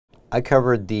I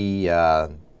covered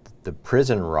the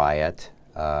prison riot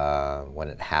when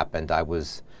it happened.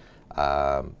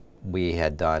 We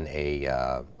had done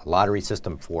a lottery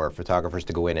system for photographers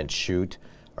to go in and shoot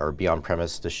or be on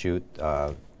premise to shoot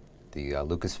the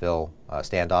Lucasville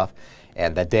standoff.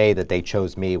 And the day that they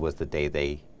chose me was the day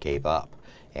they gave up.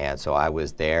 And so I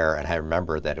was there, and I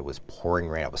remember that it was pouring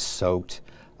rain. I was soaked.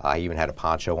 I even had a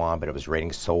poncho on, but it was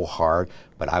raining so hard.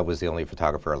 But I was the only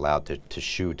photographer allowed to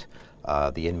shoot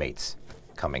the inmates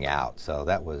coming out. So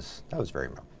that was very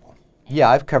memorable. Yeah,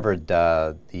 I've covered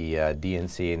the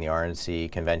DNC and the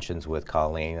RNC conventions with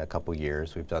Colleen a couple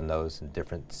years. We've done those in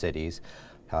different cities.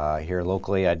 Here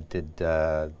locally, I did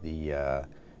the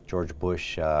George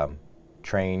Bush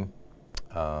train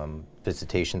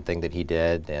visitation thing that he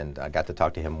did, and I got to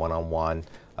talk to him one-on-one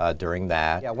during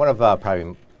that. Yeah, one of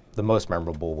probably the most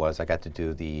memorable was I got to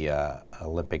do the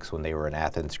Olympics when they were in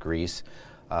Athens, Greece.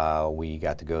 We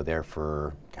got to go there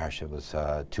for, gosh, it was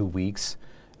 2 weeks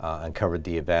and covered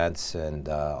the events and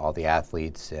all the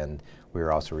athletes, and we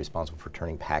were also responsible for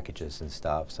turning packages and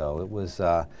stuff. So it was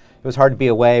hard to be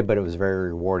away, but it was very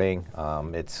rewarding.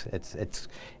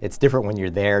 It's different when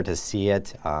you're there to see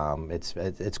it.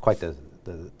 It's quite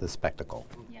the spectacle.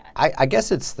 Yeah. I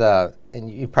guess it's and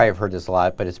you probably have heard this a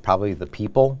lot, but it's probably the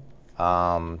people.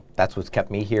 That's what's kept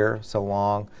me here so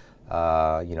long.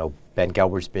 You know, Ben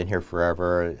Gelbert's been here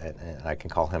forever, and I can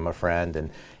call him a friend. And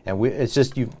it's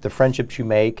just the friendships you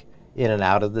make in and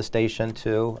out of the station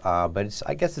too. But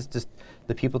I guess it's just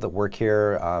the people that work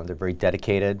here. They're very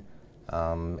dedicated.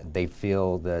 They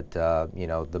feel that you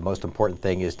know, the most important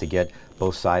thing is to get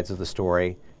both sides of the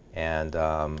story. And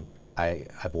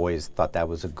I've always thought that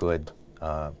was a good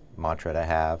mantra to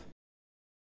have.